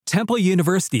Temple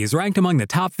University is ranked among the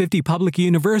top 50 public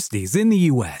universities in the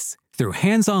U.S. Through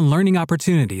hands-on learning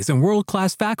opportunities and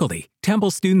world-class faculty,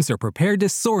 Temple students are prepared to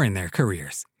soar in their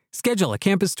careers. Schedule a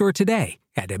campus tour today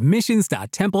at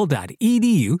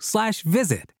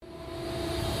admissions.temple.edu/visit. The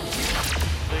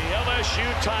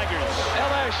LSU Tigers.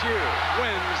 LSU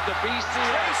wins the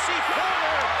BCS.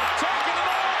 Taking it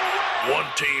all the way.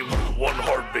 One team, one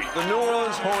heartbeat. The New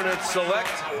Orleans Hornets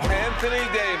select Anthony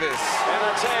Davis. And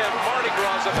I'll tell you, Mardi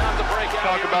Gras is about to break out.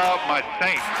 Talk about my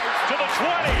Saints. To the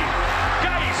 20.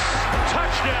 Geis.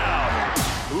 Touchdown.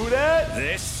 Who dat?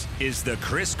 This is the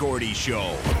Chris Gordy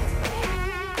Show.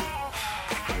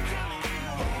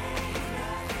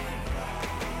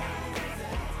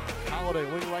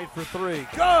 Wing right for three.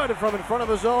 Good from in front of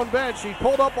his own bench. He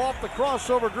pulled up off the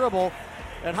crossover dribble.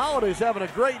 And Holiday's having a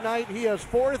great night. He has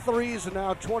 4 threes and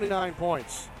now 29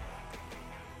 points.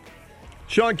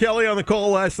 Sean Kelly on the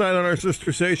call last night on our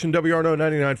sister station, WRNO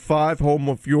 99.5, home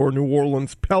of your New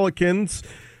Orleans Pelicans.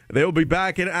 They will be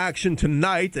back in action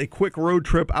tonight. A quick road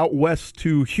trip out west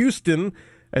to Houston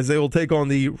as they will take on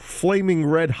the flaming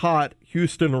red-hot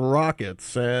Houston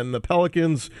Rockets. And the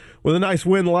Pelicans with a nice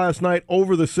win last night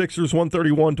over the Sixers,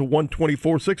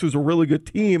 131-124. Sixers a really good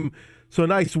team, so a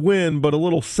nice win, but a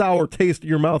little sour taste in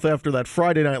your mouth after that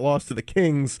Friday night loss to the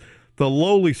Kings, the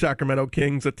lowly Sacramento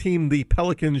Kings, a team the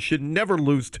Pelicans should never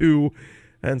lose to.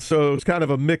 And so it's kind of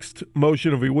a mixed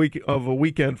motion of a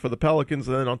weekend for the Pelicans.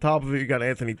 And then on top of it, you got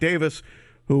Anthony Davis,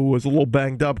 who was a little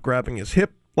banged up, grabbing his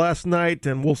hip last night,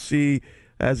 and we'll see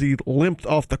as he limped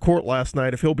off the court last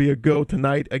night if he'll be a go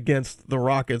tonight against the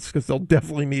Rockets, because they'll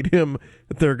definitely need him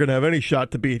if they're going to have any shot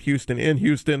to beat Houston in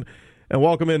Houston. And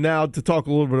welcome in now to talk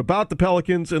a little bit about the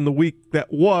Pelicans and the week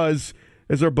that was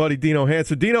is our buddy Dineaux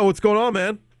Hanson. Dineaux, what's going on,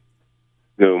 man?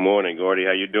 Good morning, Gordy.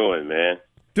 How you doing, man?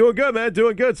 Doing good, man.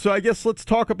 Doing good. So I guess let's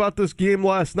talk about this game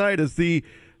last night as the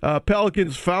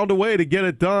Pelicans found a way to get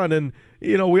it done. And,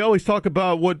 you know, we always talk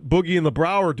about what Boogie and the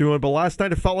Brow are doing, but last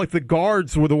night it felt like the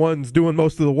guards were the ones doing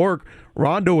most of the work.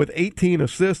 Rondo with 18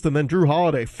 assists, and then Drew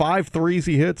Holiday, 5 threes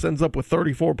he hits, ends up with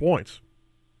 34 points.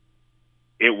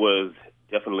 It was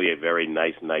definitely a very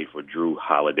nice night for Drew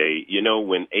Holiday. You know,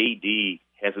 when AD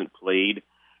hasn't played,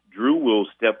 Drew will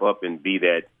step up and be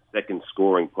that second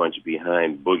scoring punch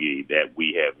behind Boogie that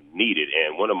we have needed.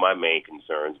 And one of my main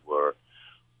concerns were,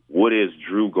 what is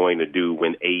Drew going to do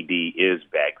when AD is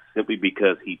back? Simply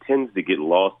because he tends to get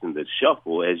lost in the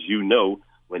shuffle, as you know,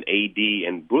 when AD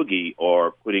and Boogie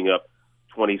are putting up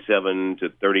 27 to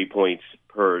 30 points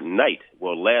per night.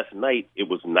 Well, last night it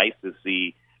was nice to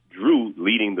see Drew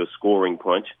leading the scoring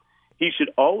punch. He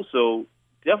should also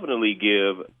definitely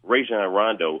give Rajon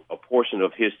Rondo a portion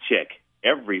of his check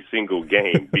every single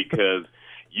game, because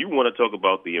you want to talk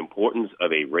about the importance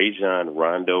of a Rajon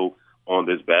Rondo on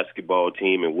this basketball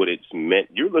team and what it's meant.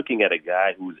 You're looking at a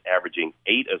guy who's averaging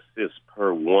 8 assists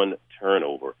per 1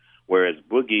 turnover, whereas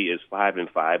Boogie is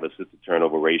 5-5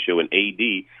 assist-to-turnover ratio, and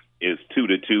AD is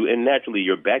 2-2, and naturally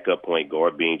your backup point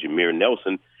guard, being Jameer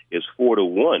Nelson, is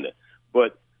 4-1.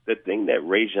 But the thing that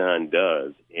Rajon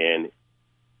does, and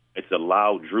it's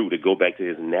allowed Drew to go back to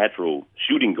his natural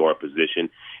shooting guard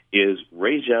position, is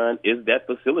Rajon is that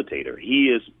facilitator. He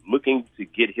is looking to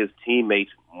get his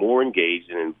teammates more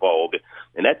engaged and involved,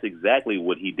 and that's exactly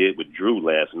what he did with Drew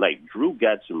last night. Drew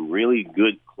got some really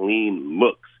good, clean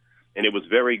looks, and it was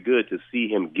very good to see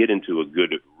him get into a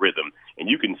good rhythm. And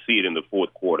you can see it in the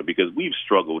fourth quarter, because we've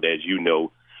struggled, as you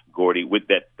know, Gordy, with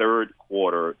that third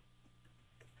quarter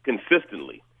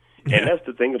consistently. And that's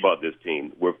the thing about this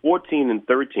team. We're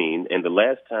 14-13, and the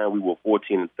last time we were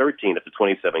 14-13 after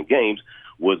 27 games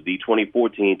was the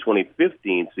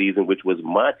 2014-2015 season, which was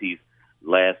Monty's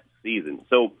last season.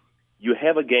 So you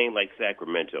have a game like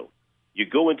Sacramento. You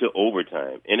go into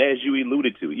overtime, and as you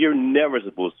alluded to, you're never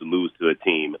supposed to lose to a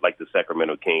team like the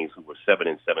Sacramento Kings, who were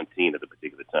 7-17 at the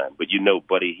particular time. But you know,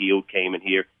 Buddy Hield came in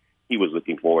here. He was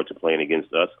looking forward to playing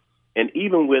against us. And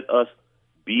even with us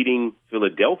beating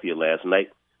Philadelphia last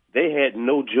night, they had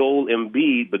no Joel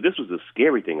Embiid, but this was the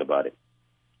scary thing about it.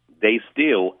 They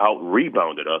still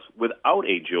out-rebounded us without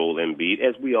a Joel Embiid.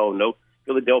 As we all know,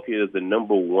 Philadelphia is the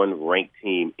number 1 ranked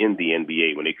team in the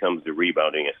NBA when it comes to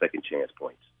rebounding and second chance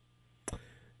points.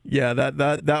 Yeah,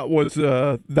 that was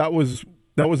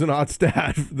an odd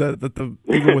stat that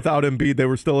even without Embiid they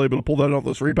were still able to pull down all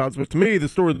those rebounds. But to me, the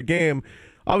story of the game,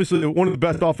 obviously one of the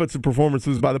best offensive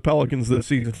performances by the Pelicans this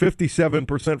season,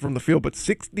 57% from the field, but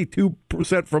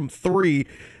 62% from three.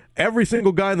 Every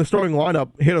single guy in the starting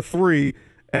lineup hit a three,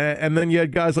 And then you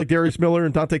had guys like Darius Miller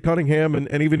and Dante Cunningham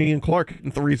and even Ian Clark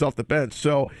and threes off the bench.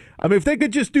 So, I mean, if they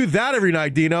could just do that every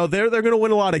night, Dino, they're going to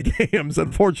win a lot of games.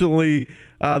 Unfortunately,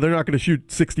 they're not going to shoot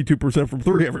 62% from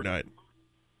three every night.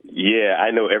 Yeah,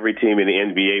 I know every team in the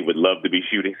NBA would love to be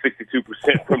shooting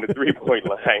 62% from the three-point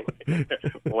line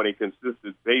on a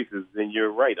consistent basis. And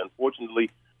you're right.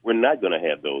 Unfortunately, we're not going to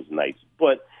have those nights.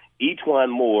 But E'Twaun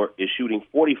Moore is shooting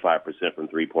 45% from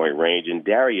three-point range, and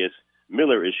Darius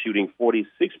Miller is shooting 46%.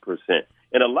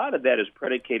 And a lot of that is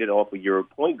predicated off of your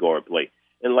point guard play.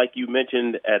 And like you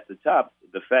mentioned at the top,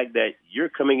 the fact that you're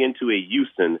coming into a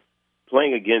Houston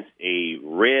playing against a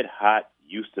red-hot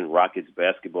Houston Rockets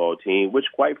basketball team, which,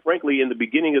 quite frankly, in the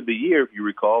beginning of the year, if you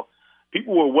recall,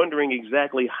 people were wondering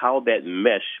exactly how that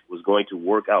mesh was going to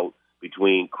work out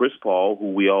between Chris Paul,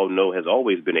 who we all know has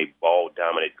always been a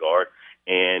ball-dominant guard,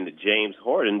 and James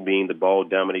Harden being the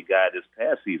ball-dominant guy this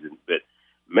past season. But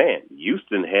man,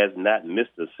 Houston has not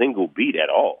missed a single beat at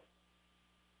all.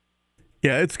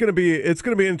 Yeah, it's gonna be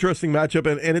an interesting matchup,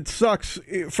 and it sucks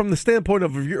from the standpoint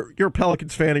of you're a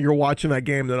Pelicans fan and you're watching that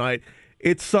game tonight.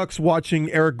 It sucks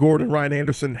watching Eric Gordon, Ryan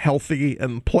Anderson healthy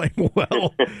and playing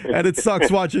well, and it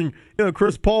sucks watching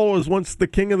Chris Paul was once the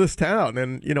king of this town,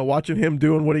 and watching him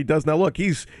doing what he does now. Look,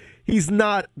 he's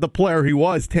not the player he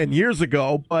was 10 years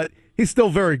ago, but he's still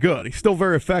very good. He's still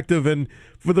very effective, and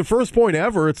for the first point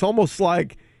ever, it's almost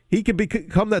like he can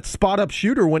become that spot-up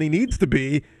shooter when he needs to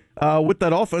be with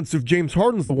that offense if James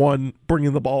Harden's the one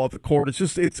bringing the ball off the court.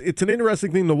 It's an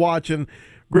interesting thing to watch, and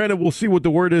granted, we'll see what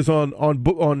the word is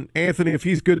on Anthony, if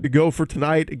he's good to go for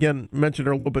tonight. Again, mentioned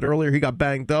a little bit earlier, he got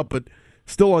banged up, but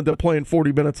still ended up playing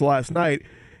 40 minutes last night.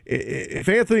 If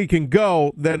Anthony can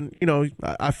go, then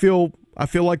I feel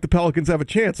like the Pelicans have a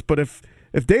chance. But if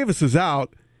Davis is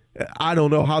out, I don't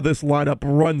know how this lineup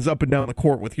runs up and down the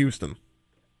court with Houston.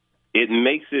 It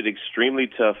makes it extremely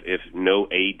tough if no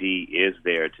AD is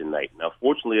there tonight. Now,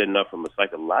 fortunately enough, from a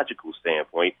psychological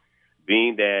standpoint,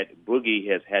 being that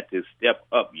Boogie has had to step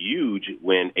up huge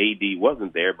when AD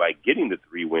wasn't there by getting the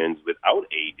 3 wins without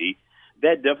AD,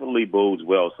 that definitely bodes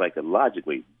well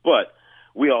psychologically. But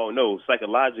we all know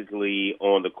psychologically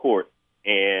on the court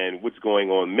and what's going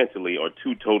on mentally are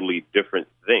two totally different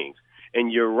things.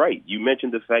 And you're right. You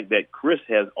mentioned the fact that Chris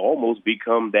has almost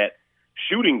become that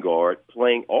shooting guard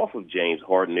playing off of James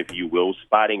Harden, if you will,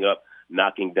 spotting up,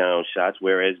 knocking down shots,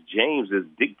 whereas James is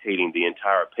dictating the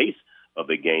entire pace of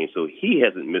the game. So he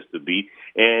hasn't missed a beat.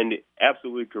 And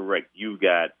absolutely correct. You've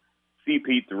got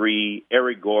CP3,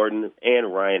 Eric Gordon,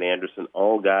 and Ryan Anderson,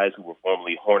 all guys who were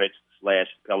formerly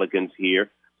Hornets/Pelicans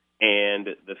here. And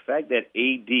the fact that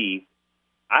AD,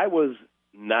 I was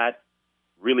not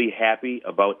really happy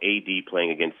about AD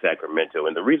playing against Sacramento.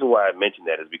 And the reason why I mention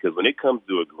that is because when it comes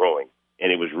to a growing,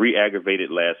 and it was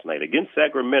re-aggravated last night against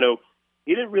Sacramento,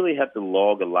 he didn't really have to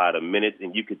log a lot of minutes,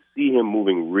 and you could see him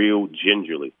moving real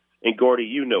gingerly. And,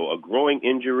 Gordy, a growing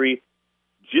injury,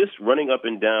 just running up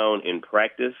and down in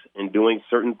practice and doing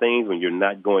certain things when you're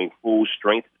not going full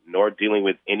strength nor dealing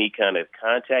with any kind of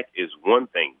contact is one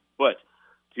thing. But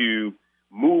to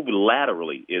move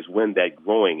laterally is when that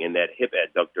growing and that hip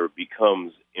adductor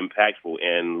becomes impactful.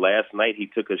 And last night he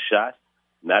took a shot.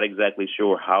 Not exactly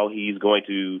sure how he's going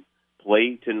to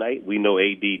play tonight. We know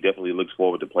AD definitely looks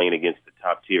forward to playing against the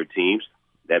top-tier teams,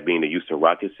 that being the Houston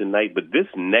Rockets tonight. But this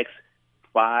next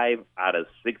 5 out of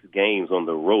 6 games on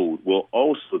the road will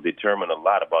also determine a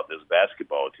lot about this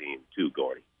basketball team too,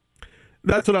 Gordy.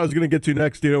 That's what I was going to get to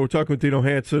next. We're talking with Dineaux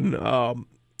Hanson,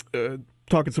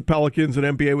 talking some Pelicans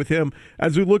and NBA with him.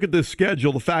 As we look at this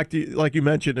schedule, the fact, like you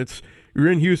mentioned,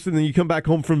 you're in Houston, and you come back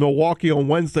home from Milwaukee on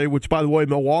Wednesday, which, by the way,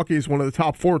 Milwaukee is one of the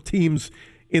top 4 teams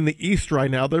in the East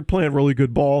right now. They're playing really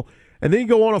good ball. And then you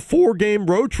go on a 4-game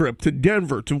road trip to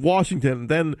Denver, to Washington,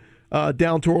 then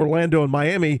down to Orlando and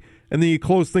Miami, and then you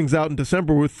close things out in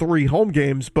December with 3 home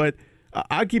games. But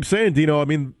I keep saying, Dineaux, I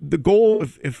mean, the goal,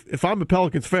 if I'm a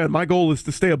Pelicans fan, my goal is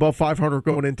to stay above 500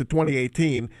 going into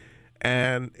 2018.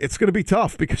 And it's going to be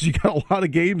tough because you got a lot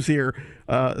of games here,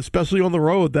 especially on the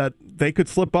road, that they could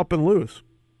slip up and lose.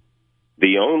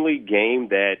 The only game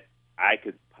that I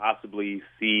could possibly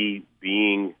see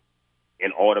being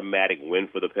an automatic win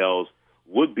for the Pels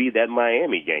would be that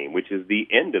Miami game, which is the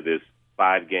end of this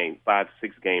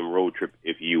 6-game road trip,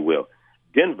 if you will.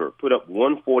 Denver put up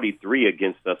 143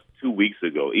 against us 2 weeks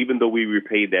ago, even though we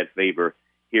repaid that favor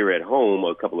here at home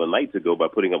a couple of nights ago by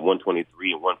putting up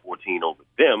 123 and 114 over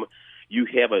them. You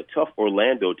have a tough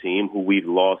Orlando team who we've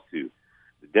lost to,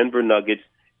 the Denver Nuggets,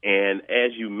 and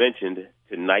as you mentioned,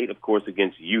 tonight, of course,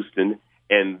 against Houston,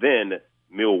 and then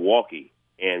Milwaukee,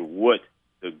 and what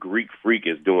the Greek Freak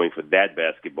is doing for that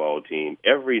basketball team.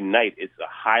 Every night it's a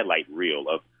highlight reel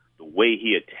of the way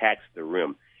he attacks the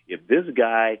rim. If this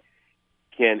guy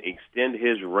can extend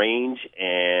his range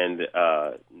and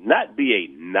not be a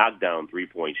knockdown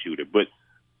three-point shooter, but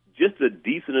just a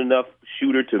decent enough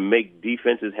shooter to make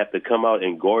defenses have to come out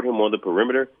and guard him on the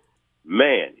perimeter,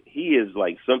 man, he is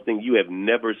like something you have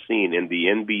never seen in the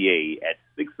NBA at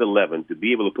 6'11", to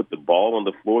be able to put the ball on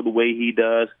the floor the way he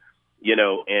does,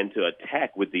 and to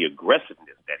attack with the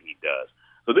aggressiveness that he does.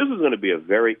 So this is going to be a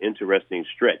very interesting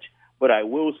stretch. But I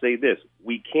will say this,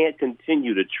 we can't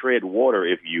continue to tread water,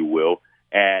 if you will,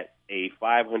 at a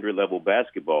 500-level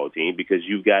basketball team, because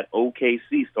you've got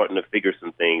OKC starting to figure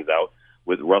some things out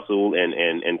with Russell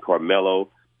and Carmelo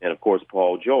and, of course,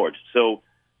 Paul George. So,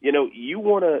 you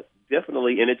want to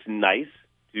definitely, and it's nice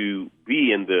to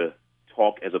be in the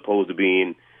talk as opposed to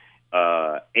being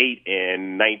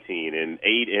 8-19 and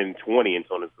 8-20 and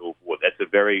so on and so forth. That's a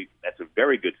very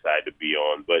good side to be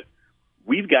on. But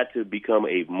we've got to become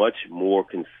a much more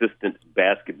consistent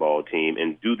basketball team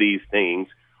and do these things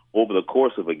over the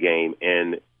course of a game.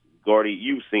 And, Gardy,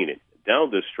 you've seen it.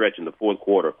 Down the stretch in the fourth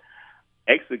quarter,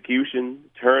 execution,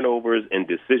 turnovers, and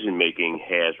decision-making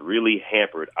has really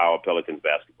hampered our Pelicans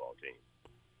basketball team.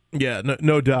 Yeah,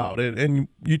 no doubt. And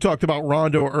you talked about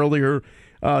Rondo earlier.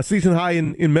 Season high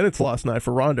in minutes last night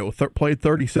for Rondo. Played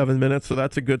 37 minutes, so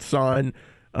that's a good sign.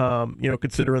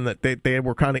 Considering that they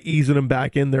were kind of easing him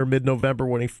back in there mid-November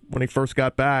when he first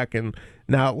got back, and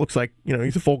now it looks like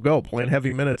he's a full go, playing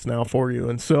heavy minutes now for you,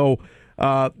 and so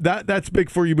that's big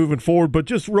for you moving forward. But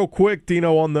just real quick,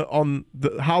 Dino, on the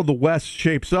how the West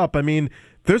shapes up. I mean,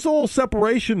 there's a little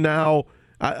separation now.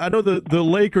 I know the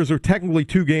Lakers are technically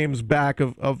 2 games back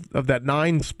of that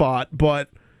 9 spot, but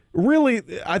really,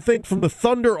 I think from the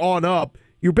Thunder on up,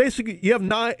 you have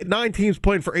nine teams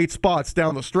playing for 8 spots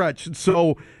down the stretch. And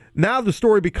so now the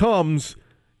story becomes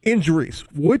injuries.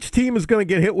 Which team is going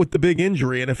to get hit with the big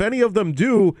injury? And if any of them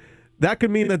do, that could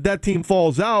mean that team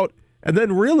falls out. And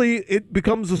then really it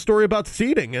becomes a story about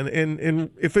seeding.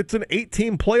 And if it's an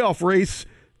 8-team playoff race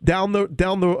down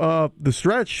the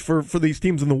stretch for these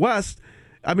teams in the West,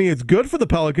 I mean, it's good for the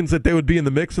Pelicans that they would be in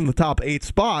the mix in the top 8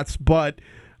 spots, but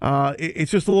it's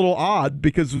just a little odd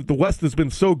because the West has been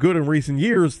so good in recent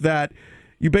years that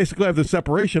you basically have the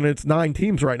separation. It's 9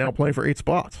 teams right now playing for 8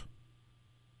 spots.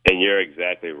 And you're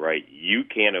exactly right. You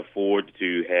can't afford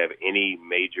to have any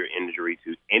major injury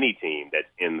to any team that's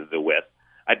in the West.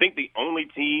 I think the only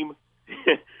team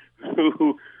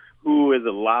who is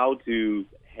allowed to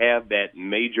have that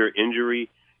major injury,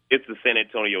 it's the San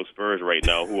Antonio Spurs right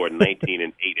now, who are 19-8,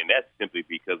 and that's simply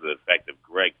because of the fact of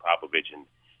Greg Popovich and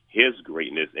his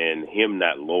greatness and him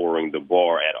not lowering the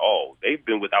bar at all. They've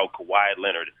been without Kawhi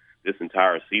Leonard this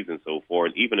entire season so far,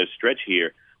 and even a stretch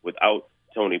here without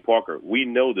Tony Parker. We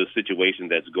know the situation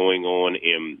that's going on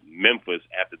in Memphis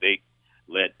after they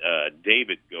let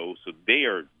David go, so they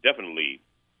are definitely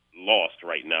lost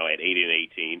right now at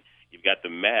 8-18. You've got the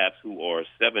Mavs, who are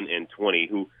 7-20,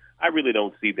 who I really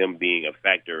don't see them being a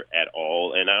factor at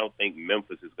all, and I don't think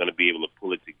Memphis is going to be able to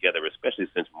pull it together, especially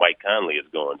since Mike Conley is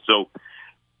gone. So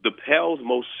the Pels,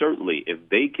 most certainly, if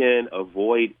they can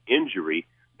avoid injury,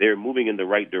 they're moving in the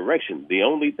right direction. The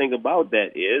only thing about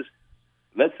that is,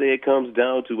 let's say it comes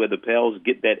down to where the Pels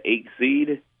get that 8th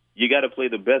seed, you got to play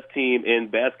the best team in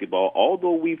basketball.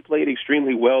 Although we've played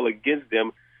extremely well against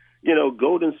them,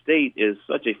 Golden State is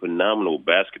such a phenomenal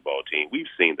basketball team. We've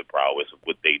seen the prowess of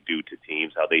what they do to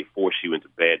teams, how they force you into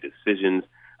bad decisions,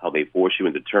 how they force you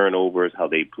into turnovers, how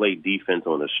they play defense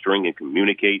on a string and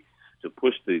communicate to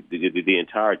push the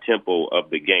entire tempo of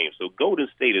the game. So Golden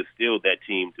State is still that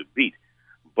team to beat.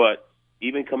 But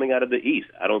even coming out of the East,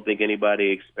 I don't think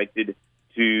anybody expected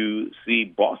to see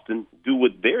Boston do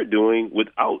what they're doing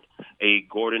without a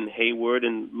Gordon Hayward,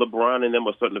 and LeBron and them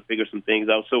are starting to figure some things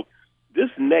out. So this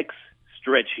next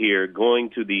stretch here, going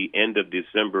to the end of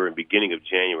December and beginning of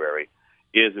January,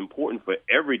 is important for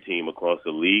every team across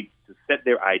the league to set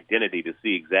their identity to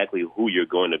see exactly who you're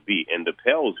going to be. And the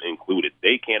Pels included.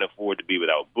 They can't afford to be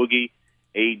without Boogie,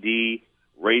 AD,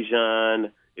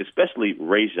 Rajon, especially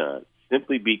Rajon,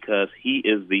 simply because he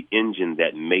is the engine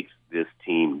that makes this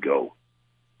team go.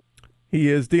 He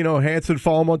is Dineaux Hanson.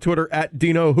 Follow him on Twitter at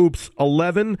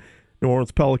DinoHoops11. New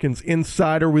Orleans Pelicans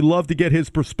insider. We love to get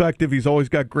his perspective. He's always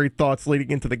got great thoughts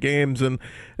leading into the games. And,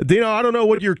 Dino, I don't know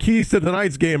what your keys to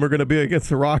tonight's game are going to be against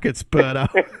the Rockets, but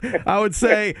I would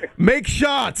say make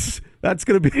shots. That's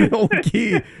going to be the only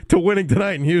key to winning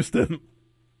tonight in Houston.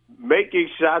 Making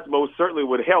shots most certainly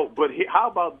would help, but how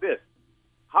about this?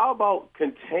 How about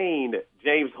contain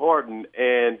James Harden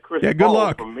and Chris Paul? Yeah, good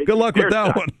luck. Good luck with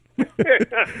that shots? one.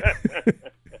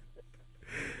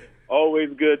 Always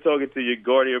good talking to you,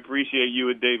 Gordy. Appreciate you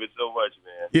and David so much,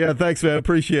 man. Yeah, thanks, man.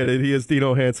 Appreciate it. He is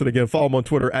Dineaux Hanson again. Follow him on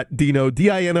Twitter at Dineaux,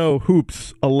 Dino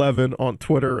Hoops11 on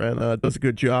Twitter, and does a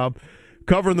good job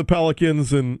covering the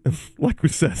Pelicans. And like we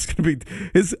said, it's going to be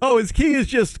his key is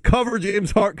just cover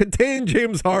James Harden, contain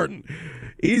James Harden.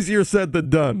 Easier said than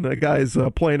done. That guy's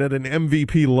playing at an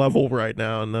MVP level right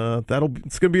now, and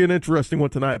it's going to be an interesting one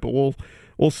tonight. But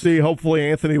we'll see.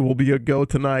 Hopefully, Anthony will be a go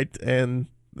tonight, and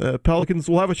the Pelicans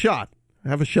will have a shot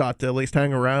to at least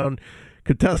hang around,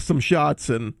 contest some shots,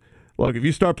 and look, if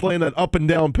you start playing that up and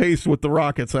down pace with the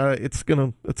Rockets, it's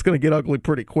gonna get ugly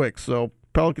pretty quick. So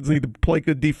Pelicans need to play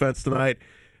good defense tonight,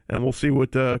 and we'll see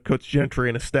what Coach Gentry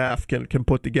and his staff can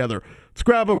put together. Let's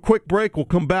grab a quick break. We'll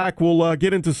come back. We'll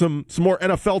get into some more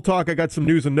NFL talk. I got some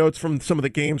news and notes from some of the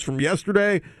games from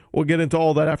yesterday. We'll get into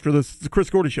all that after this. It's the Chris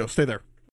Gordy Show. Stay there.